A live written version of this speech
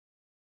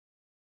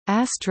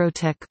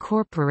Astrotech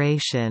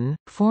Corporation,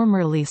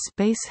 formerly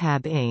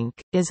Spacehab Inc.,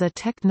 is a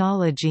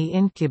technology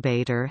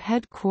incubator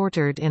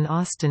headquartered in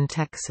Austin,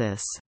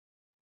 Texas.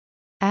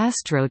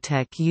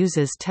 Astrotech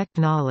uses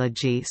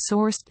technology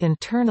sourced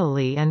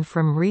internally and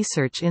from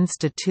research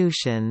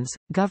institutions,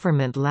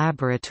 government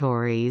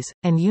laboratories,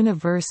 and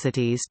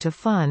universities to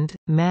fund,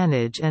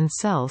 manage and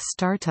sell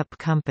startup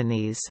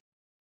companies.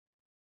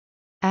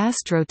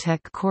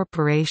 Astrotech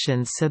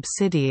Corporation's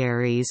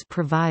subsidiaries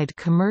provide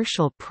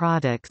commercial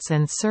products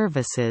and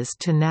services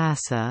to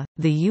NASA,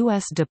 the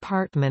U.S.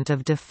 Department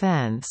of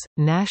Defense,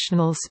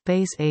 national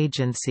space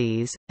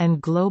agencies,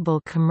 and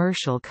global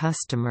commercial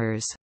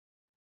customers.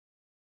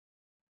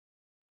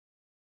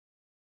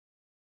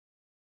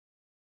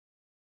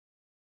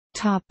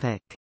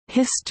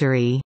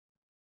 History.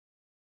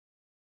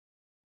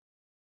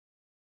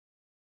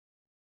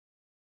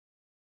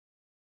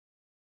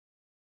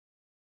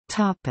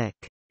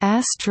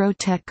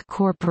 Astrotech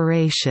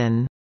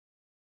Corporation.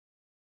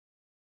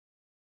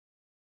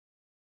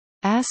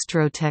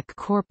 Astrotech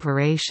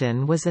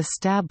Corporation was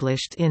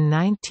established in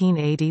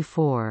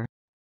 1984.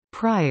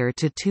 Prior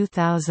to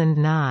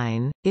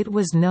 2009, it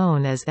was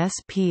known as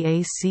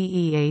Spacehab,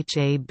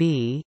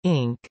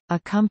 Inc., a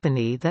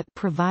company that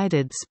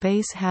provided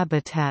space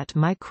habitat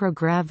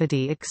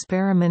microgravity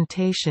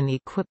experimentation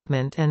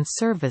equipment and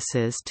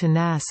services to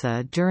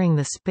NASA during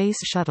the Space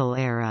Shuttle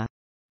era.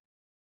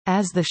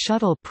 As the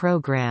shuttle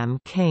program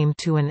came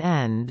to an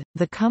end,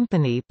 the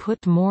company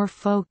put more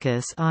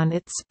focus on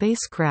its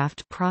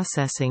spacecraft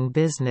processing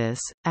business,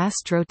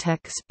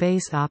 Astrotech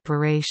Space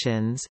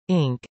Operations,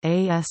 Inc.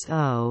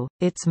 (ASO),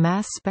 its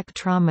mass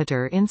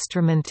spectrometer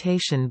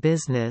instrumentation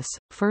business,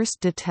 First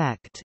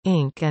Detect,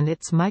 Inc. and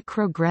its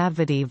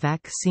microgravity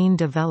vaccine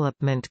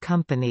development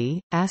company,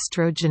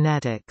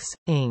 Astrogenetics,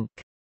 Inc.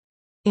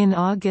 In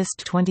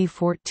August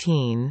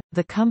 2014,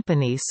 the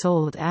company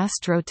sold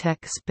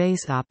Astrotech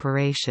Space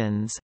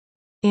Operations.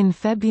 In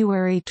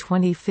February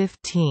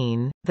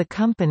 2015, the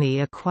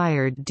company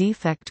acquired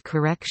defect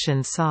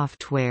correction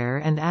software,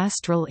 and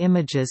Astral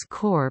Images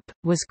Corp.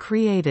 was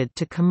created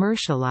to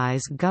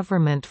commercialize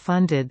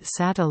government-funded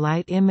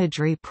satellite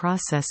imagery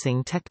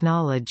processing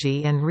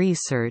technology and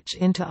research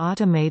into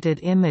automated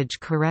image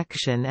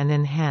correction and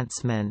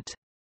enhancement.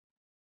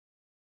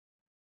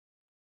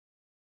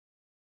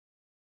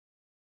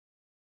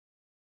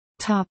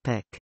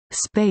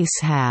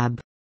 Spacehab.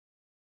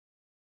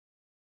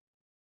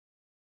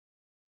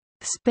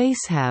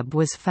 Spacehab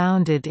was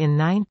founded in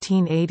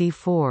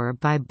 1984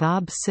 by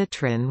Bob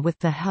Citron with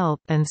the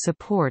help and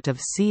support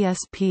of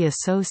CSP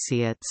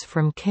Associates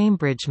from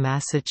Cambridge,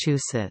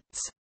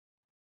 Massachusetts.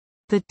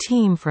 The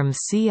team from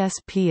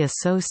CSP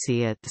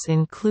Associates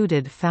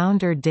included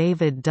founder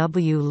David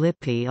W.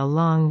 Lippy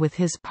along with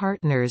his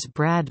partners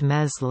Brad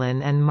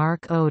Meslin and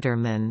Mark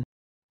Oderman.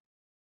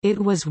 It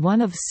was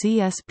one of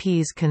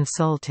CSP's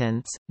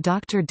consultants,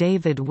 Dr.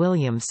 David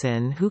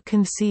Williamson, who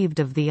conceived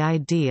of the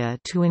idea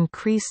to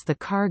increase the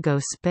cargo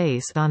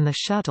space on the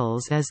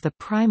shuttles as the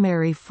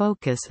primary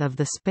focus of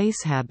the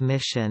Spacehab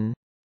mission.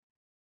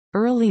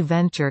 Early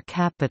venture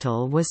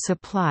capital was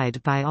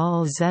supplied by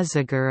Al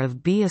Zeziger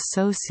of B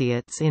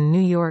Associates in New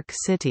York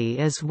City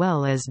as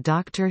well as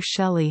Dr.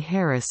 Shelley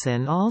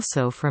Harrison,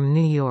 also from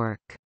New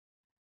York.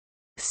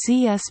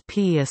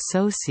 CSP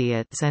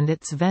Associates and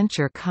its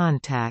venture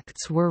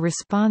contacts were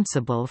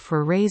responsible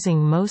for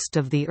raising most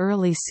of the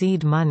early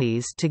seed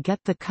monies to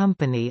get the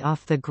company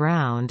off the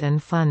ground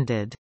and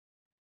funded.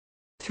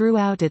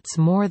 Throughout its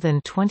more than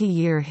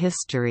 20-year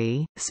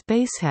history,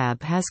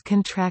 Spacehab has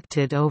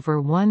contracted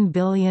over $1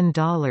 billion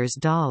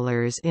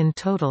in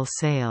total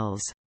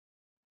sales.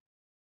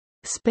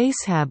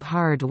 Spacehab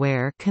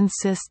hardware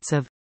consists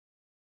of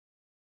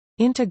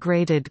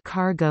Integrated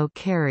Cargo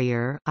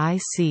Carrier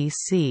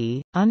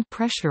 (ICC),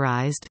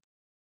 unpressurized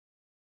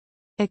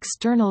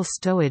External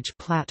Stowage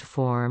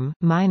Platform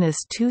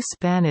 -2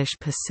 Spanish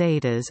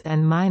pesetas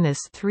and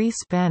 -3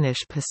 Spanish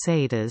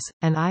pesetas,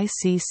 an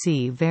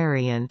ICC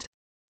variant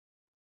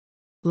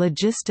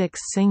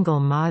Logistics Single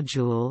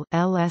Module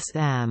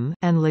 (LSM)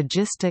 and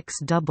Logistics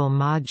Double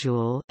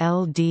Module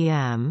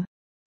 (LDM).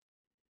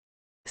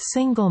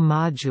 Single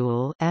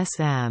Module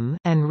 (SM)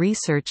 and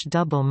Research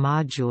Double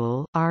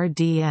Module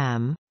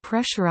 (RDM).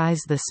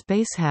 Pressurize. The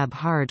Spacehab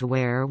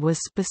hardware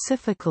was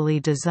specifically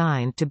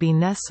designed to be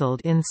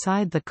nestled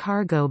inside the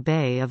cargo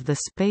bay of the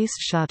Space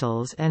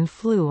Shuttles and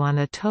flew on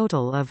a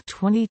total of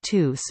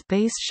 22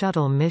 Space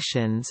Shuttle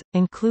missions,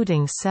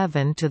 including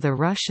 7 to the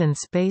Russian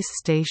space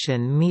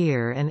station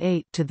Mir and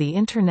 8 to the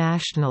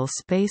International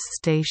Space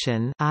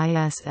Station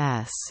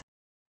 (ISS).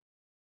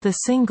 The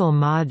single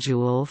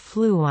module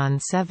flew on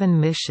 7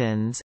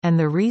 missions, and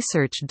the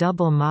research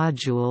double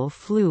module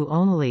flew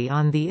only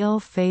on the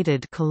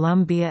ill-fated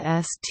Columbia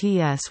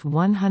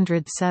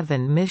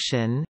STS-107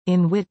 mission,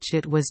 in which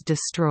it was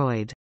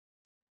destroyed.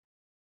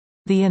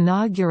 The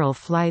inaugural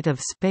flight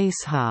of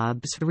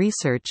Spacehab's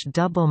Research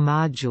Double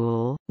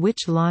Module,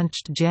 which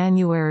launched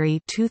January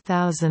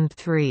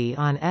 2003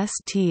 on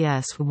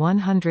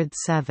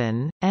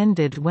STS-107,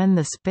 ended when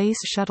the Space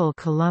Shuttle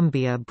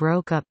Columbia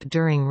broke up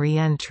during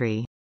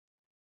re-entry.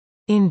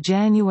 In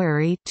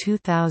January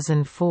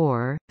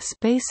 2004,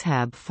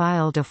 Spacehab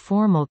filed a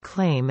formal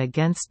claim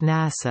against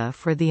NASA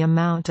for the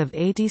amount of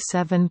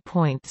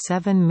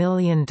 $87.7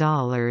 million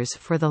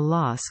for the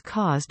loss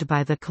caused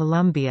by the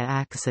Columbia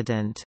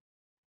accident.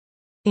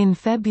 In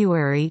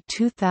February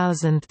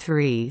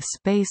 2003,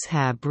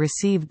 Spacehab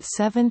received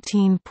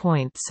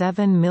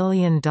 $17.7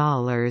 million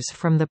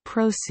from the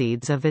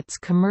proceeds of its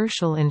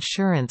commercial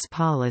insurance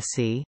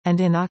policy, and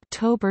in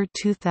October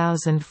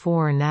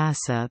 2004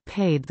 NASA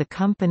paid the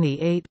company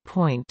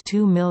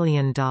 $8.2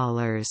 million.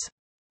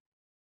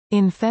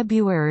 In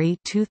February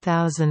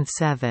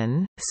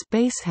 2007,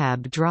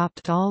 Spacehab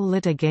dropped all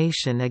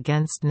litigation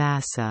against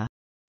NASA.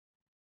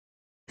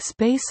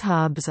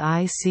 Spacehab's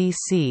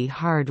ICC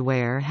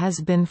hardware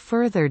has been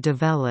further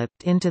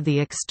developed into the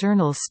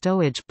external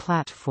stowage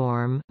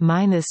platform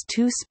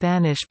 -2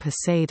 Spanish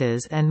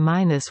pesetas and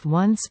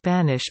 -1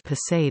 Spanish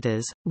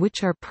pesetas,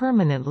 which are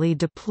permanently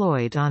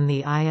deployed on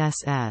the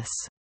ISS.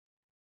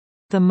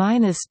 The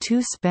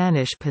 -2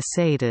 Spanish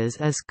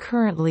pesetas is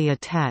currently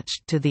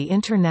attached to the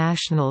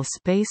International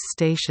Space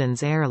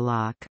Station's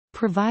airlock,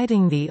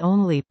 providing the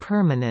only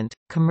permanent,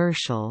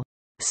 commercial,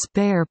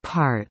 spare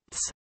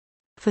parts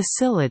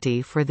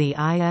facility for the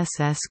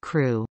ISS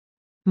crew.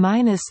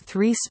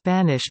 -3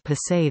 Spanish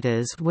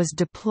pesetas was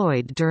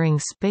deployed during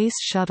Space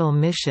Shuttle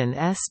mission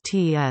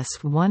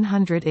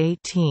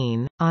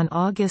STS-118, on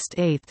August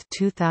 8,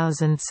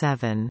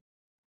 2007.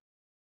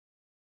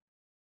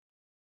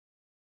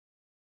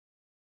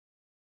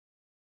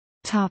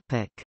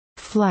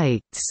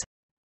 Flights.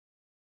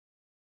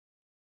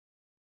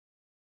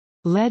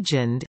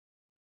 Legend,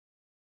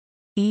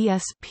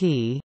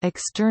 ESP,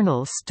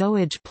 External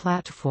Stowage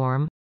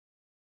Platform,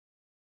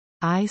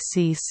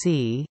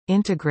 ICC,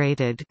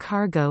 Integrated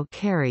Cargo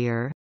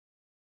Carrier,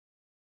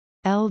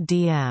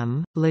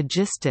 LDM,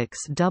 Logistics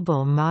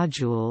Double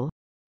Module,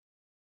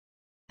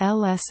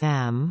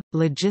 LSM,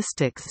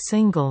 Logistics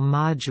Single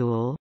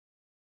Module,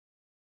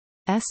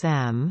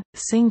 SM,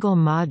 Single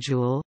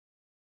Module,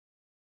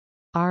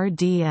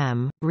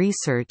 RDM,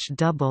 Research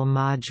Double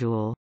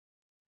Module.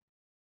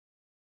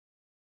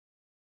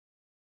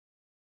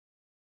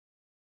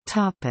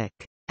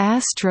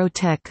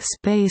 Astrotech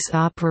Space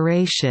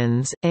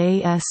Operations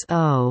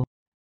 (ASO).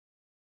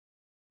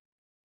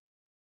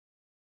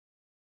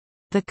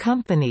 The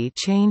company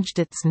changed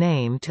its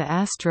name to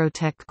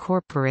Astrotech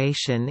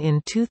Corporation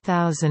in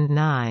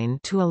 2009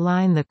 to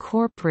align the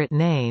corporate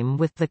name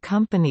with the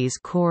company's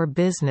core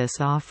business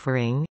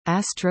offering,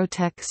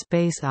 Astrotech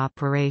Space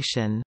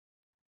Operation.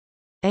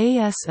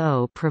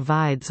 ASO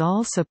provides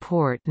all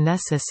support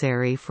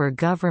necessary for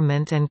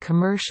government and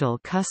commercial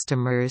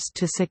customers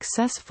to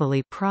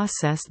successfully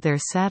process their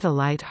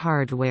satellite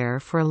hardware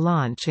for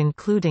launch,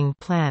 including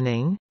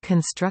planning,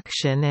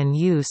 construction and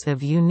use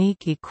of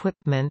unique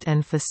equipment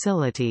and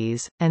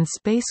facilities, and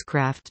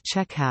spacecraft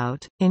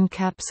checkout,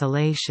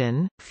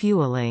 encapsulation,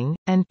 fueling,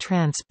 and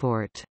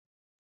transport.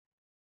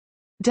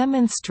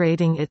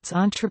 Demonstrating its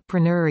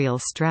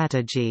entrepreneurial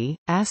strategy,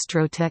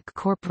 Astrotech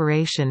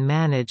Corporation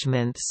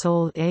management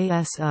sold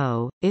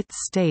ASO, its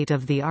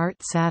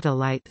state-of-the-art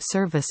satellite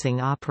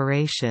servicing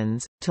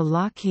operations, to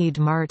Lockheed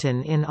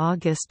Martin in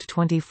August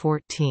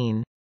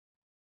 2014.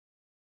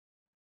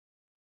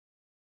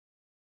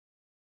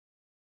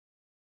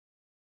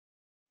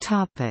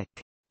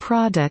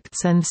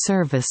 Products and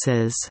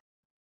services.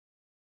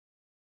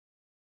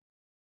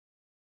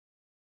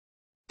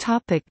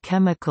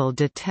 Chemical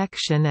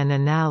detection and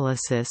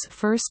analysis.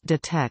 First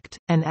Detect,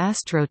 an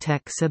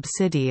Astrotech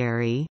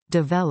subsidiary,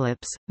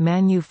 develops,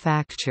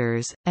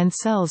 manufactures, and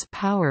sells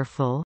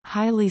powerful,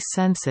 highly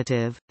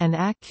sensitive, and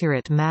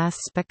accurate mass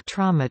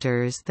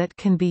spectrometers that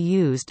can be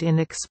used in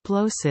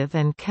explosive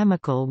and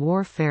chemical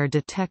warfare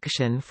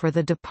detection for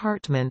the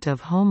Department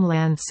of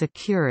Homeland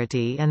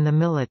Security and the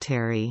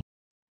military.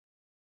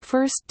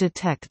 First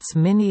Detect's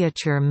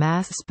miniature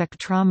mass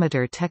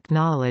spectrometer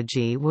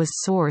technology was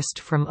sourced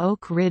from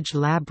Oak Ridge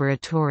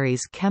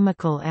Laboratories'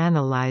 chemical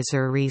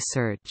analyzer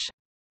research.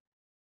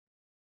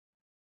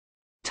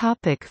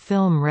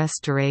 Film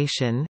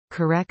restoration,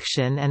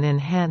 correction and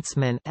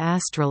enhancement.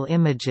 Astral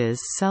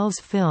Images sells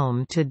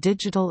film to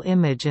digital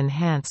image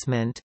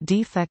enhancement,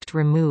 defect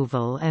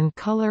removal and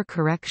color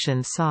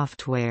correction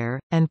software,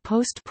 and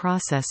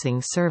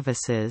post-processing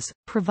services,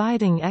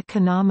 providing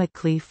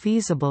economically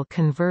feasible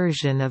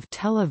conversion of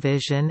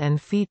television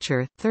and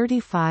feature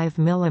 35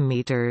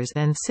 mm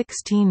and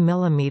 16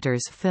 mm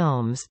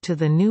films to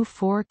the new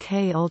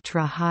 4K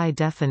Ultra High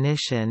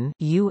Definition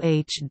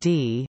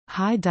 (UHD)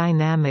 High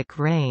Dynamic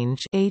Range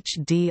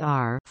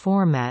 (HDR)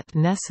 format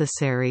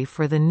necessary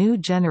for the new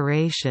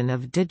generation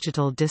of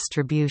digital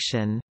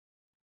distribution.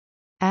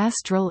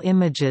 Astral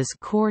Image's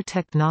core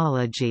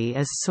technology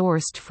is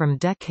sourced from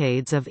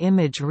decades of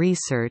image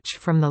research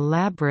from the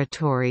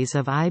laboratories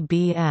of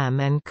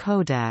IBM and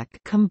Kodak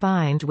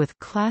combined with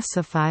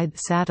classified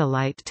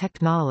satellite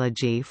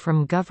technology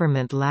from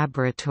government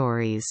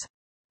laboratories.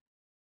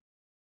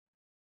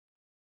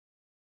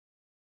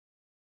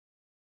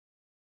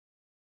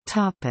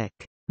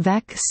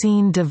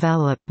 Vaccine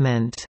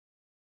development.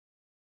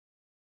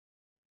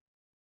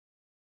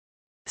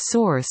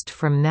 Sourced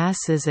from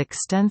NASA's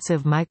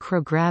extensive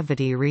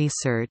microgravity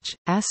research,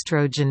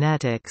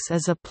 astrogenetics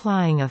is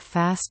applying a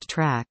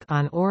fast-track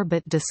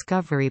on-orbit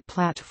discovery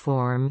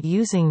platform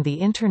using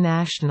the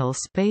International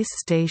Space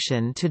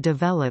Station to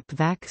develop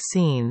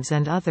vaccines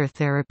and other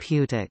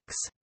therapeutics.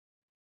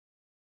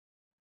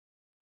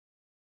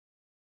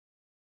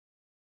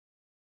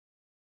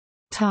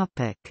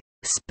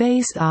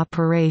 Space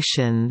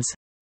operations.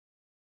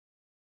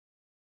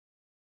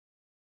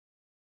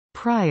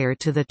 Prior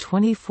to the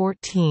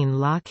 2014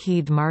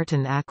 Lockheed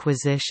Martin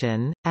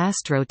acquisition,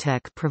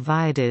 Astrotech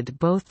provided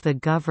both the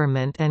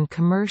government and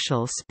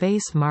commercial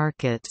space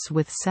markets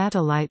with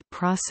satellite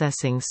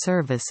processing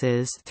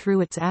services through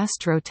its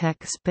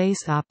Astrotech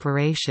Space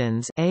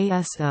Operations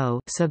 (ASO)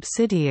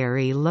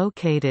 subsidiary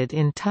located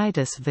in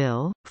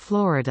Titusville,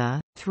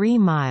 Florida, 3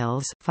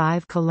 miles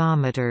 (5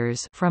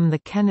 kilometers) from the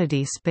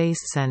Kennedy Space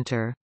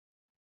Center.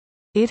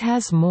 It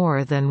has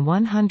more than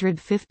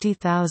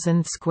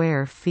 150,000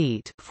 square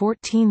feet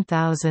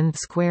 (14,000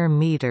 square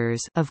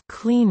meters) of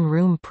clean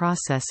room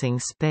processing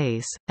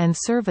space, and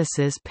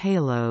services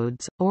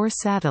payloads, or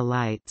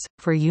satellites,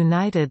 for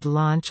United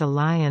Launch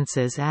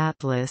Alliance's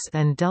Atlas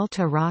and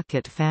Delta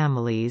rocket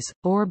families,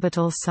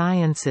 Orbital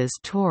Sciences'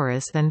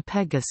 Taurus and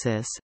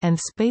Pegasus, and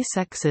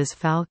SpaceX's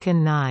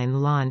Falcon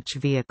 9 launch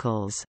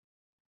vehicles.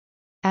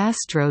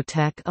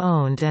 Astrotech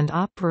owned and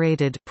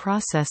operated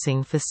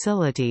processing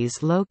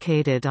facilities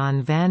located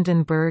on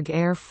Vandenberg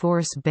Air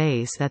Force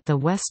Base at the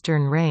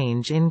Western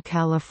Range in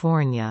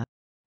California.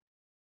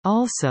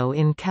 Also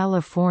in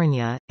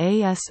California,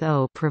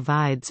 ASO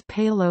provides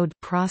payload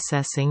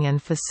processing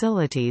and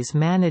facilities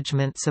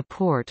management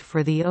support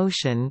for the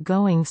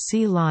ocean-going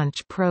Sea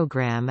Launch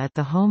program at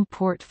the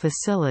Homeport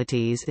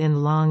facilities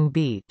in Long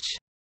Beach.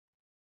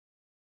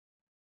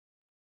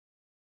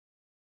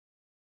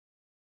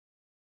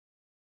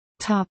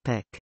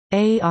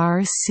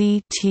 ARCTUS.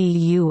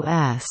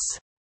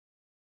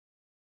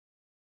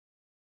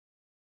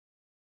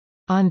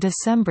 On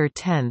December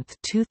 10,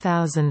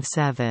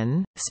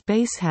 2007,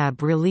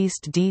 Spacehab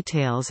released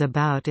details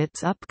about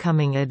its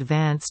upcoming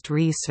Advanced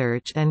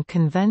Research and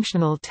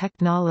Conventional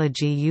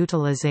Technology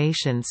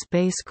Utilization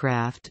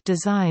spacecraft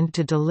designed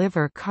to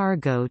deliver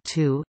cargo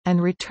to,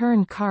 and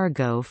return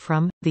cargo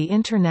from, the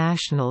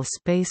International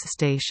Space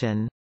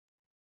Station.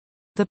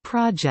 The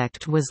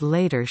project was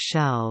later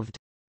shelved.